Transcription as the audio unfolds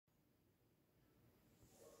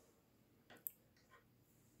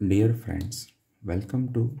Dear friends,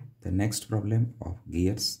 welcome to the next problem of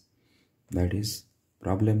gears, that is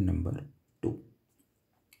problem number 2.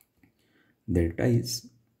 Data is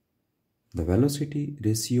the velocity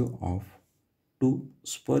ratio of two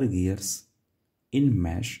spur gears in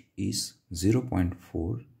mesh is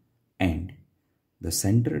 0.4 and the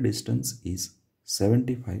center distance is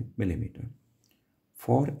 75 mm.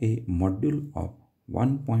 For a module of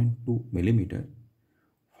 1.2 mm,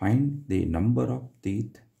 find the number of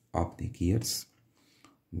teeth of the gears.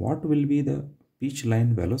 What will be the pitch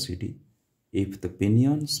line velocity if the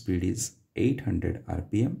pinion speed is 800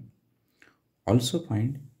 rpm? Also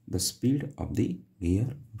find the speed of the gear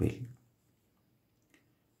wheel.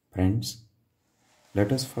 Friends,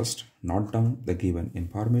 let us first note down the given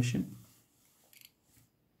information.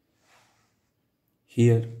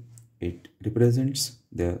 Here it represents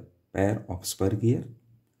the pair of spur gear.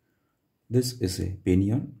 This is a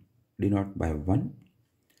pinion denoted by 1.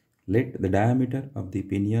 Let the diameter of the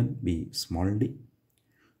pinion be small d.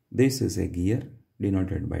 This is a gear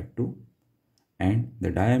denoted by 2 and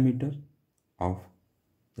the diameter of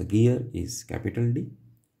the gear is capital D.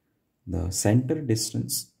 The center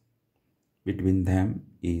distance between them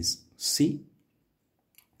is c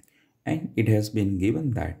and it has been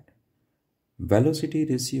given that velocity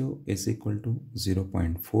ratio is equal to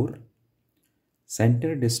 0.4.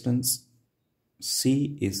 Center distance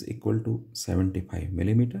c is equal to 75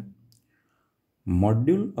 mm.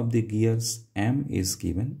 Module of the gears m is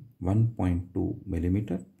given 1.2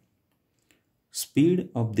 mm. Speed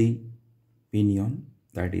of the pinion,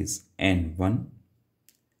 that is n1,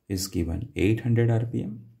 is given 800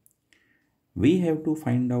 rpm. We have to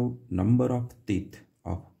find out number of teeth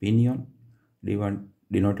of pinion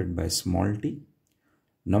denoted by small t,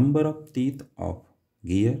 number of teeth of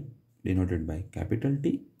gear denoted by capital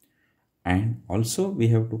T, and also we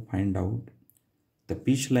have to find out the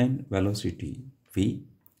pitch line velocity v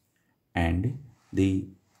and the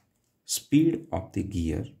speed of the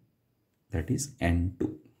gear, that is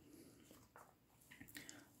n2.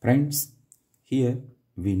 Friends, here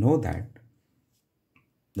we know that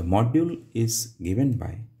the module is given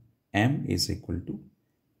by m is equal to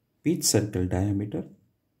pitch circle diameter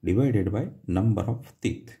divided by number of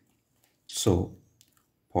teeth. So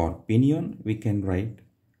for pinion we can write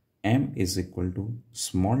m is equal to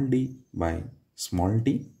small d by small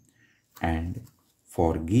t, and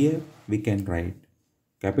for gear we can write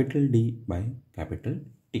capital D by capital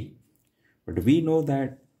T. But we know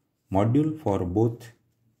that module for both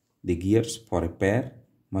the gears for a pair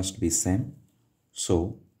must be same.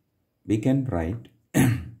 So we can write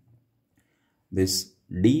this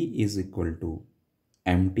D is equal to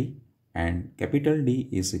mt and capital D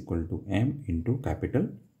is equal to m into capital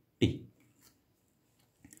T.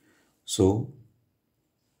 So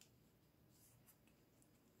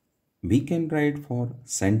we can write for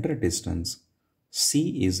center distance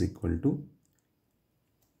c is equal to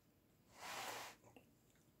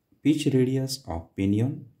pitch radius of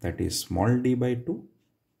pinion, that is small d by 2,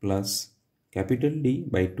 plus capital D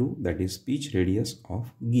by 2, that is pitch radius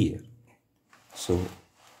of gear. So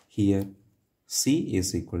here c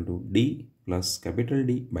is equal to d plus capital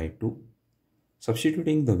D by 2.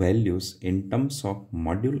 Substituting the values in terms of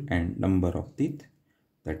module and number of teeth,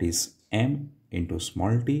 that is m into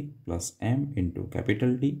small t plus m into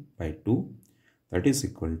capital D by 2, that is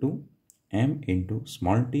equal to m into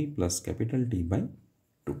small t plus capital T by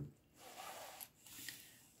 2.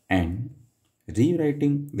 And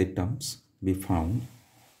rewriting the terms, we found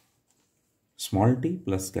small t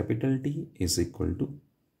plus capital T is equal to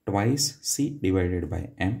twice c divided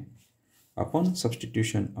by m. Upon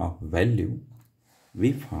substitution of value,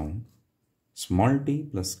 we found small t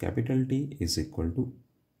plus capital T is equal to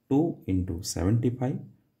 2 into 75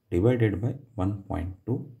 divided by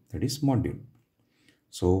 1.2, that is module.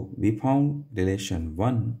 So we found relation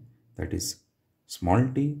 1, that is small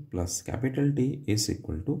t plus capital T is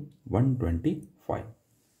equal to 125.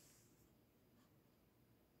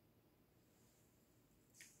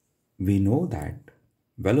 We know that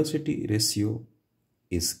velocity ratio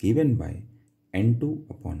is given by n2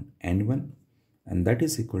 upon n1, and that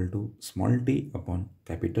is equal to small t upon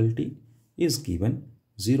capital T is given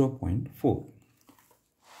 0.4.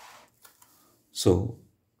 So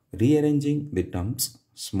rearranging the terms,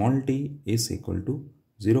 small t is equal to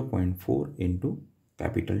 0.4 into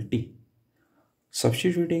capital T.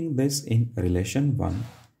 Substituting this in relation 1,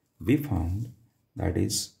 we found that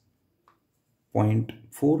is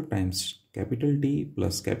 0.4 times capital T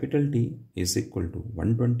plus capital T is equal to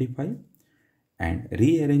 125, and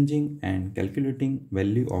rearranging and calculating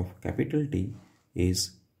value of capital T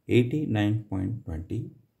is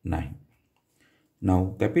 89.29.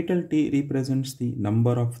 Now capital T represents the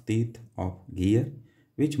number of teeth of gear,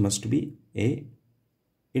 which must be a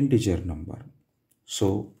integer number.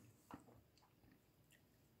 So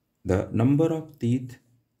the number of teeth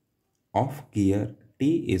of gear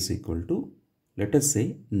T is equal to, let us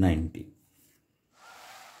say, 90.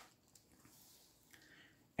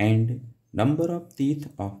 And number of teeth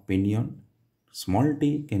of pinion small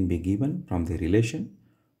t can be given from the relation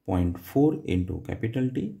 0.4 into capital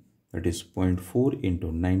T, that is 0.4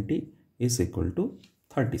 into 90 is equal to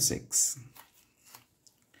 36.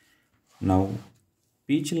 Now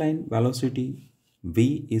pitch line velocity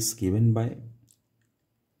V is given by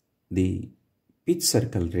the pitch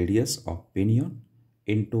circle radius of pinion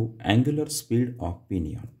into angular speed of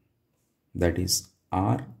pinion, that is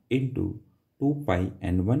R into 2 pi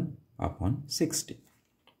n1 upon 60.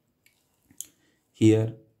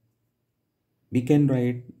 Here we can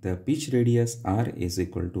write the pitch radius R is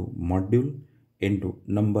equal to module into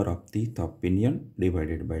number of teeth of pinion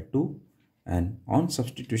divided by 2, and on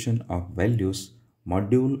substitution of values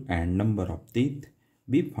module and number of teeth,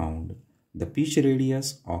 we found the pitch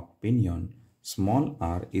radius of pinion small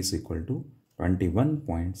r is equal to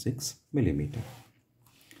 21.6 millimeter.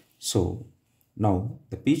 So now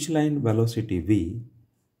the pitch line velocity V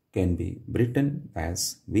can be written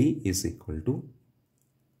as V is equal to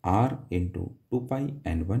R into 2 pi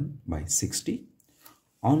n1 by 60.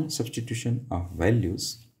 On substitution of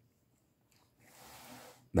values,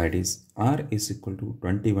 that is R is equal to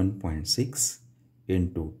 21.6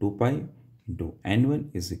 into 2 pi into n1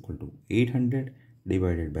 is equal to 800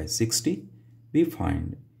 divided by 60, we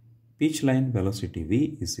find pitch line velocity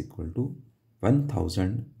V is equal to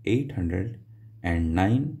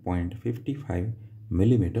 1809.55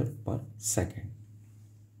 millimeter per second.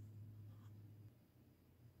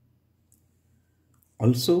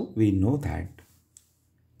 Also, we know that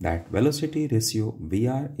velocity ratio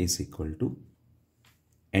VR is equal to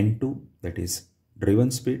N2, that is driven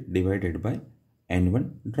speed, divided by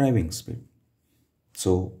N1 driving speed.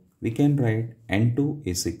 So we can write N2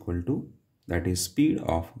 is equal to, that is speed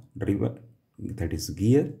of driven, that is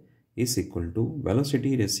gear, is equal to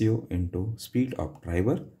velocity ratio into speed of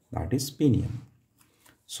driver, that is pinion.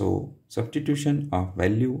 So substitution of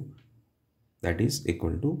value, that is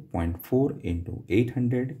equal to 0.4 into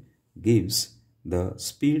 800 gives the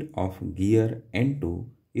speed of gear N2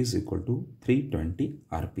 is equal to 320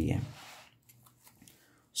 rpm.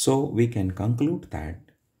 So we can conclude that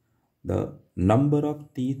the number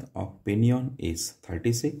of teeth of pinion is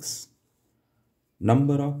 36,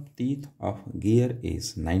 number of teeth of gear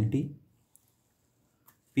is 90,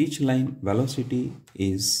 pitch line velocity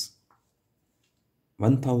is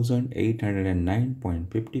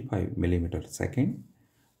 1809.55 millimeter second,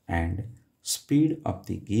 and speed of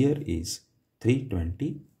the gear is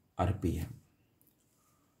 320 rpm.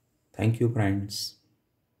 Thank you, friends.